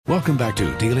Welcome back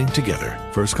to Dealing Together.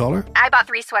 First caller? I bought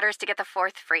 3 sweaters to get the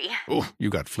 4th free. Oh, you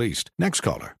got fleeced. Next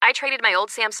caller? I traded my old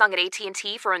Samsung at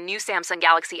AT&T for a new Samsung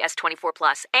Galaxy S24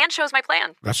 Plus and chose my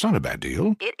plan. That's not a bad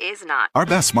deal. It is not. Our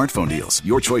best smartphone deals.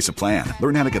 Your choice of plan.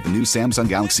 Learn how to get the new Samsung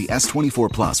Galaxy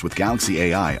S24 Plus with Galaxy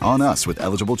AI on us with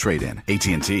eligible trade-in.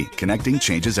 AT&T. Connecting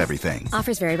changes everything.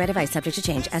 Offers vary by device. Subject to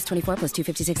change. S24 plus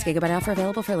 256 gigabyte offer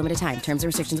available for a limited time. Terms and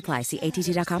restrictions apply. See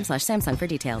att.com/Samsung for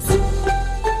details.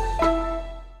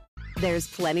 There's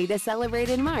plenty to celebrate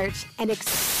in March and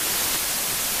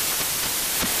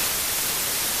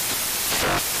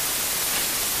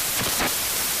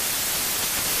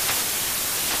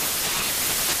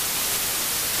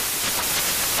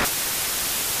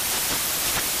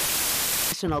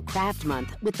National Craft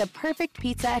Month with the perfect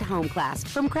pizza at home class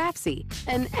from Craftsy.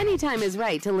 And anytime is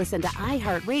right to listen to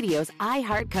iHeartRadio's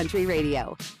iHeartCountry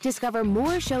Radio. Discover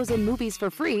more shows and movies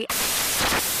for free.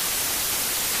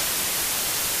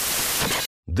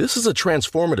 This is a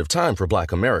transformative time for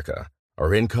Black America.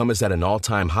 Our income is at an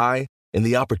all-time high, and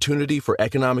the opportunity for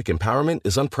economic empowerment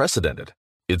is unprecedented.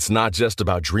 It's not just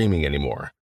about dreaming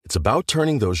anymore. It's about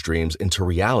turning those dreams into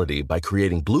reality by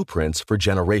creating blueprints for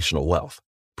generational wealth.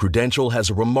 Prudential has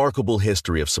a remarkable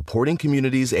history of supporting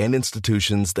communities and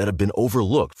institutions that have been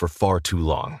overlooked for far too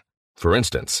long. For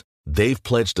instance, they've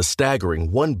pledged a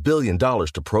staggering $1 billion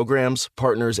to programs,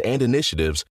 partners, and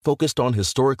initiatives focused on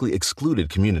historically excluded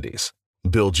communities.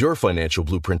 Build your financial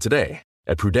blueprint today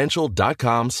at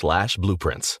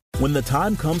prudential.com/blueprints. When the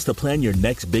time comes to plan your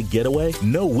next big getaway,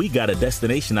 know we got a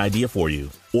destination idea for you.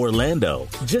 Orlando.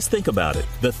 Just think about it.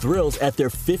 The thrills at their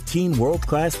 15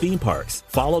 world-class theme parks,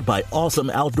 followed by awesome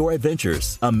outdoor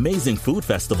adventures, amazing food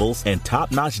festivals, and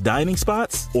top-notch dining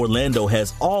spots. Orlando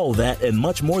has all that and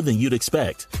much more than you'd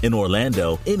expect. In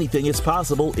Orlando, anything is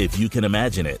possible if you can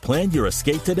imagine it. Plan your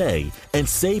escape today and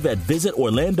save at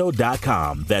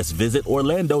visitorlando.com. That's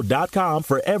visitorlando.com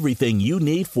for everything you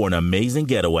need for an amazing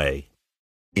getaway.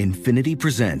 Infiniti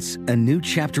presents a new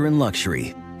chapter in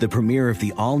luxury, the premiere of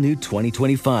the all-new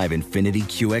 2025 Infiniti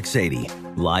QX80,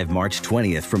 live March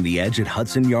 20th from the Edge at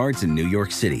Hudson Yards in New York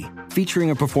City, featuring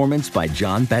a performance by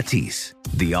John Batiste.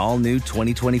 The all-new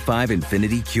 2025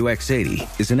 Infiniti QX80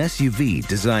 is an SUV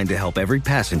designed to help every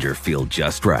passenger feel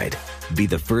just right. Be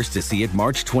the first to see it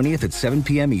March 20th at 7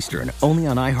 p.m. Eastern, only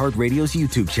on iHeartRadio's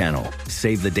YouTube channel.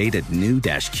 Save the date at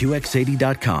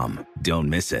new-QX80.com. Don't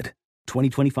miss it.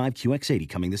 2025 QX80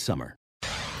 coming this summer.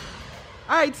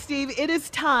 All right, Steve, it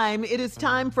is time. It is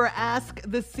time for Ask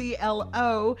the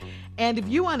CLO. And if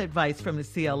you want advice from the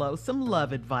CLO, some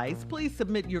love advice, please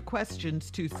submit your questions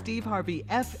to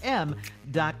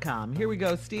steveharveyfm.com. Here we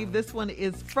go, Steve. This one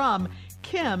is from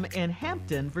Kim in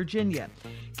Hampton, Virginia.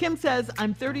 Kim says,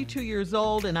 I'm 32 years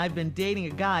old and I've been dating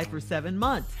a guy for 7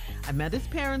 months. I met his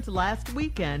parents last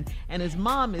weekend and his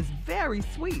mom is very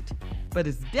sweet, but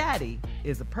his daddy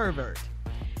is a pervert.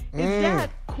 His dad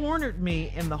cornered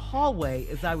me in the hallway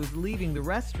as I was leaving the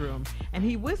restroom, and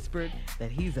he whispered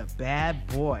that he's a bad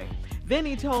boy. Then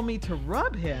he told me to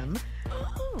rub him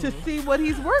to see what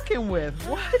he's working with.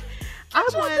 What?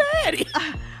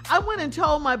 I went and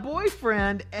told my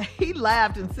boyfriend, and he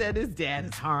laughed and said his dad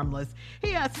is harmless.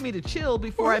 He asked me to chill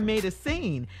before I made a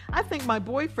scene. I think my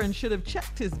boyfriend should have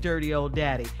checked his dirty old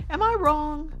daddy. Am I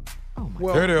wrong? Oh my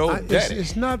God. Dirty old daddy.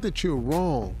 It's not that you're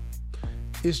wrong.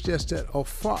 It's just that a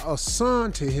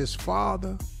son to his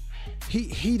father,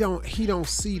 he don't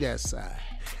see that side,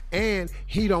 and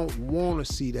he don't want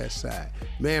to see that side.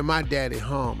 Man, my daddy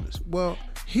harmless. Well,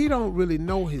 he don't really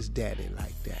know his daddy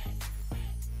like that.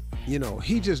 You know,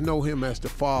 he just know him as the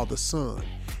father's son.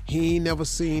 He ain't never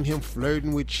seen him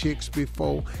flirting with chicks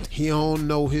before. He don't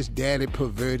know his daddy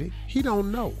perverted. He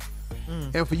don't know.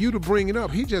 And for you to bring it up,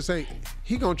 he just ain't.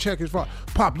 He gonna check his father.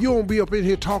 Pop, you don't be up in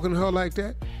here talking to her like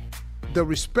that. The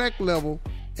respect level,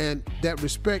 and that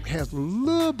respect has a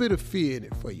little bit of fear in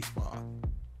it for your father.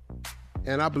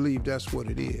 And I believe that's what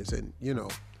it is. And, you know,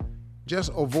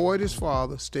 just avoid his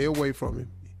father, stay away from him.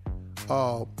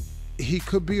 He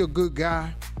could be a good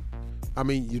guy. I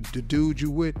mean, the dude you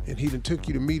with, and he done took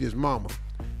you to meet his mama.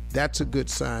 That's a good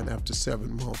sign after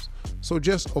 7 months. So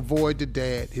just avoid the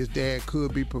dad. His dad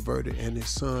could be perverted, and his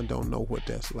son don't know what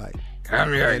that's like.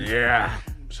 Come here, yeah.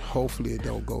 Hopefully it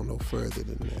don't go no further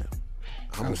than that.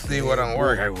 I'm gonna see what I'm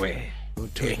working with. Gonna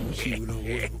tell you see what I'm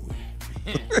working with.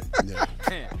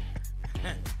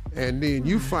 And then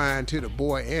you find to the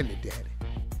boy and the daddy.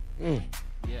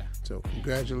 Yeah. So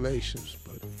congratulations,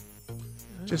 but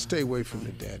just stay away from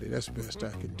the daddy. That's the best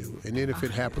I can do. And then if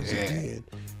it happens again,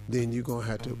 then you're gonna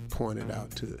have to point it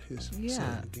out to his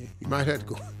son again. You might have to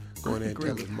go in there and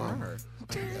tell his mama.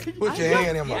 Put your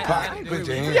hand in my pocket. Put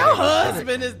your hand. Your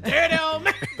husband is dirty old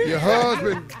man. Your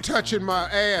husband touching my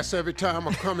ass every time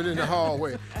I'm coming in the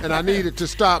hallway, and I needed to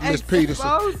stop Miss Peterson.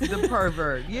 Expose the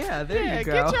pervert. Yeah, there you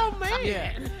go. Get your man.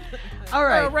 Yeah. All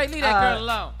right. Ray, leave that girl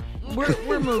alone.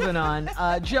 We're moving on.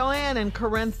 Joanne in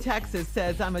Corinth, Texas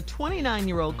says, I'm a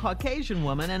 29-year-old Caucasian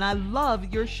woman, and I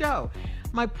love your show.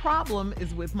 My problem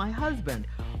is with my husband.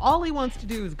 All he wants to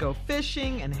do is go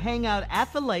fishing and hang out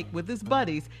at the lake with his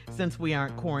buddies since we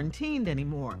aren't quarantined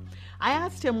anymore. I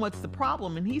asked him what's the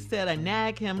problem, and he said I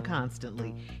nag him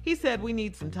constantly. He said we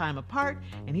need some time apart,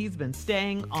 and he's been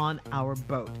staying on our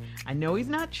boat. I know he's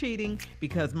not cheating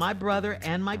because my brother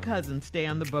and my cousin stay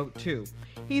on the boat too.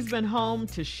 He's been home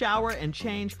to shower and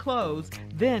change clothes,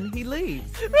 then he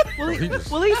leaves.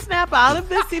 Will he snap out of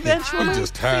this eventually? He's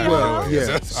just tired. Well,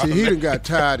 yeah. See, he done got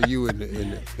tired of you in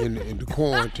the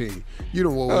quarantine. You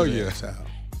don't want his ass out.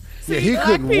 See, yeah, he black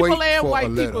couldn't people wait and for white a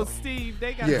letter. people, Steve,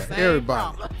 they got Yeah, the same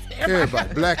everybody. problems.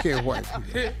 Everybody, black and white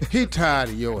people. He tired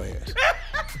of your ass.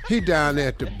 He down there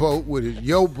at the boat with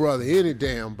your brother, any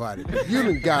damn body. You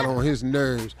done got on his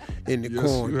nerves in the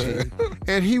quarantine.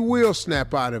 And he will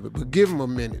snap out of it, but give him a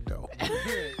minute, though.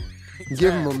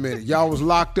 Give him a minute. Y'all was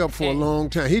locked up for a long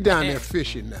time. He down there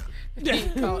fishing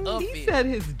now. He said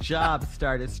his job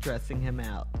started stressing him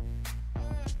out.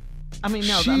 I mean,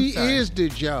 no, she is the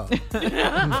job. All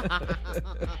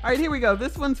right, here we go.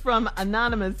 This one's from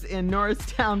Anonymous in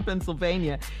Norristown,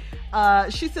 Pennsylvania.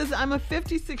 She says, I'm a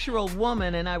 56-year-old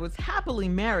woman and I was happily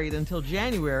married until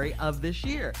January of this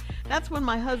year. That's when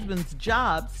my husband's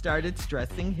job started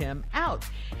stressing him out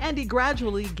and he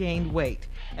gradually gained weight.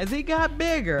 As he got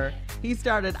bigger, he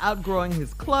started outgrowing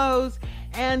his clothes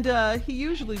and he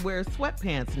usually wears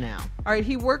sweatpants now. All right,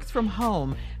 he works from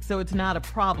home, so it's not a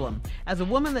problem. As a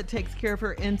woman that takes care of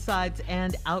her insides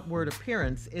and outward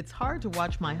appearance, it's hard to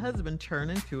watch my husband turn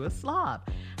into a slob.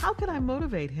 How can I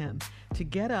motivate him to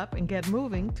get up and get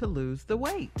moving to lose the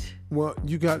weight? Well,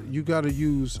 you got to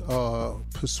use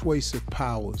persuasive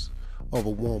powers of a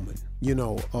woman. You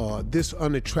know, this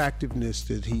unattractiveness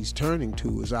that he's turning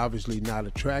to is obviously not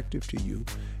attractive to you,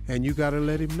 and you got to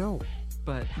let him know.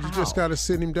 But how? You just got to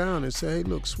sit him down and say, hey,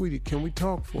 look, sweetie, can we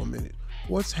talk for a minute?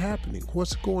 What's happening?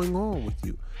 What's going on with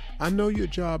you? I know your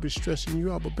job is stressing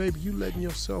you out, but baby, you letting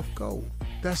yourself go.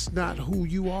 That's not who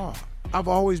you are. I've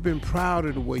always been proud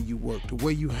of the way you work, the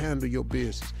way you handle your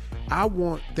business. I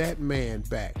want that man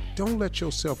back. Don't let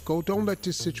yourself go. Don't let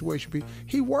this situation be.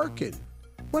 He working.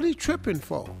 What he tripping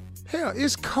for? Hell,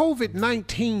 it's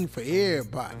COVID-19 for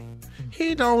everybody. He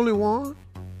ain't the only one.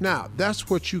 Now, that's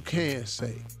what you can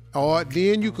say. Or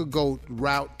then you could go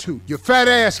route 2. Your fat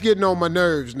ass getting on my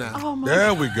nerves now. Oh my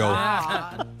There we go.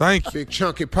 Thank you. Big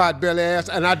chunky potbelly ass,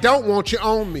 and I don't want you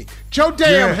on me. Get your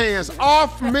damn hands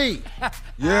off me.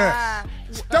 Yes.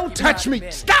 Don't touch me.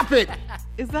 Stop it.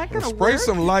 Is that going to Spray work?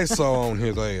 some Lysol on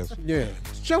his ass. Yeah.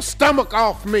 Get your stomach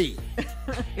off me.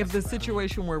 If the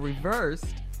situation were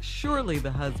reversed, surely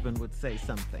the husband would say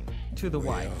something to the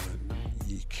wife.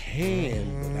 You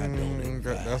can, but I don't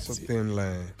advise That's a it. thin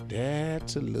line.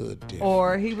 That's a little different.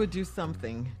 Or he would do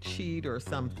something, cheat or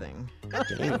something.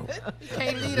 Damn.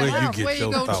 Can't leave the Where you house. get Where you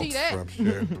your gonna thoughts cheat at? from,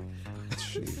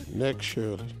 Shirley? Next,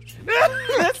 Shirley.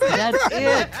 That's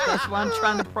it. That's why I'm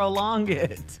trying to prolong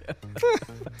it.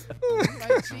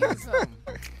 Like cheat or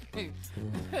something.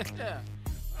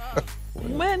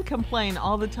 Men complain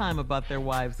all the time about their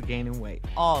wives gaining weight.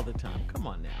 All the time. Come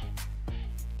on now.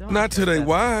 Don't Not to say their that.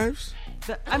 wives.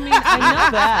 I mean, I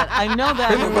know that. I know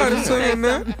that. Ain't But nobody when you say saying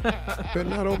that. Better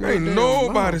not open Ain't that damn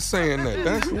nobody mouth. saying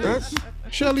that. That's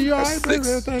Shirley, you all right, baby?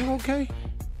 Six. Everything okay?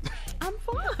 I'm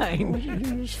fine.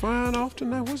 You just frying off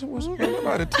tonight? What's ain't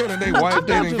nobody telling they wife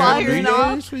they didn't firing got beat.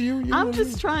 off. Yes, for you. You I'm know,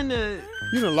 just trying to.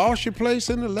 You done lost your place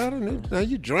in the letter. Now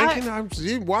you drinking. I'm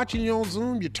watching you on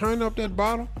Zoom. You turn up that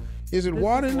bottle. Is it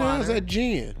water in there or is water. that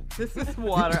gin? This is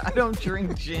water. I don't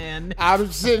drink gin.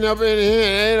 I'm sitting up in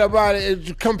here. Ain't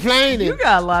nobody complaining You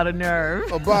got a lot of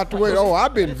nerve. about the way. Oh,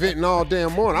 I've been venting all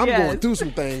damn morning. I'm Yes. going through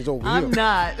some things over I'm here.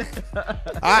 not.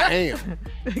 I am.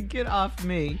 Get off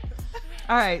me.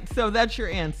 All right, so that's your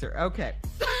answer. Okay.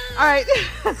 All right.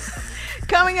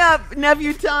 Coming up,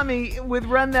 Nephew Tommy with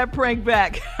Run That Prank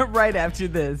Back right after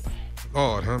this.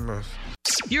 Lord have mercy.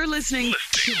 You're listening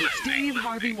to the Steve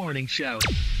Harvey Morning Show.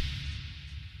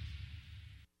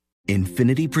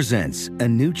 Infinity presents a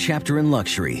new chapter in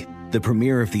luxury, the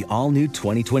premiere of the all-new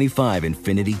 2025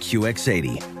 Infiniti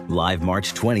QX80, live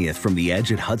March 20th from the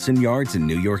Edge at Hudson Yards in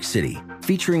New York City,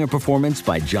 featuring a performance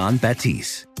by John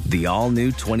Batiste. The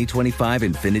all-new 2025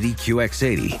 Infiniti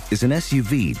QX80 is an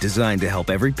SUV designed to help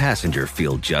every passenger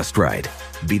feel just right.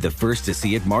 Be the first to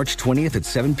see it March 20th at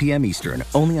 7 p.m. Eastern,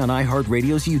 only on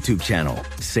iHeartRadio's YouTube channel.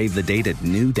 Save the date at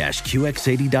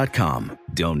new-QX80.com.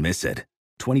 Don't miss it.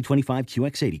 2025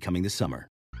 QX80 coming this summer.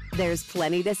 There's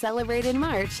plenty to celebrate in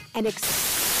March and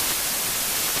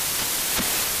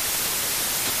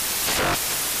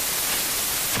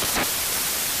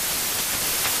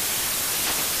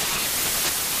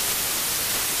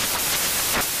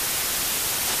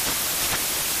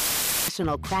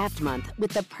National Craft Month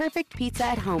with the perfect pizza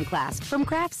at home class from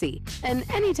Craftsy. And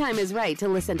anytime is right to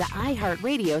listen to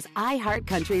iHeartRadio's iHeart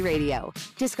Country Radio.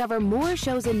 Discover more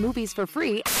shows and movies for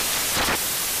free.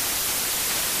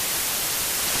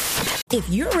 If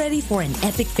you're ready for an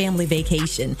epic family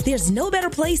vacation, there's no better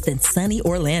place than sunny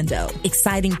Orlando.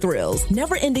 Exciting thrills,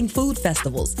 never-ending food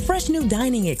festivals, fresh new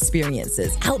dining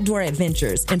experiences, outdoor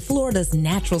adventures, and Florida's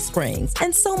natural springs,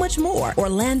 and so much more.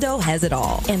 Orlando has it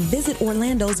all. And Visit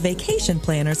Orlando's vacation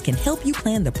planners can help you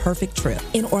plan the perfect trip.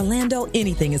 In Orlando,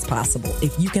 anything is possible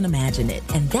if you can imagine it.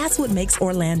 And that's what makes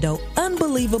Orlando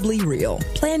unbelievably real.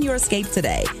 Plan your escape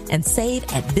today and save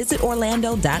at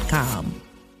visitorlando.com.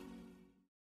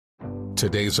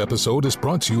 Today's episode is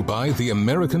brought to you by the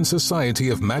American Society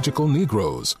of Magical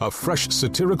Negroes, a fresh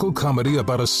satirical comedy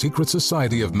about a secret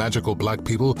society of magical black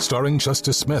people starring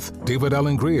Justice Smith, David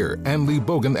Allen Greer, Ann Lee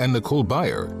Bogan, and Nicole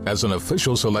Byer. As an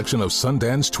official selection of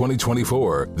Sundance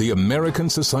 2024, the American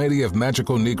Society of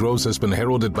Magical Negroes has been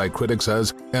heralded by critics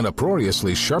as an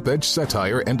uproariously sharp-edged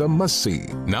satire and a must-see.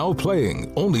 Now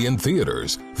playing only in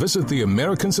theaters. Visit the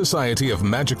American Society of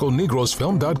Magical Negroes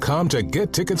Film.com to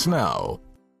get tickets now.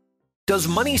 Does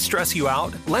money stress you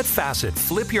out? Let Facet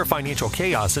flip your financial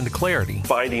chaos into clarity.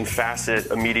 Finding Facet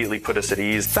immediately put us at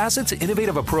ease. Facet's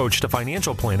innovative approach to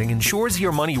financial planning ensures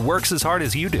your money works as hard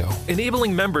as you do,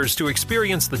 enabling members to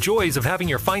experience the joys of having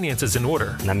your finances in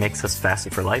order. And that makes us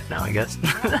Facet for life now, I guess.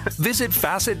 Visit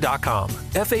Facet.com,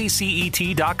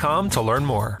 FACET.com to learn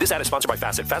more. This ad is sponsored by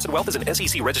Facet. Facet Wealth is an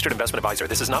SEC registered investment advisor.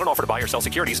 This is not an offer to buy or sell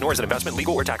securities, nor is it investment,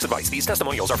 legal, or tax advice. These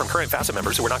testimonials are from current Facet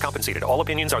members who are not compensated. All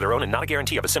opinions are their own and not a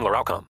guarantee of a similar outcome.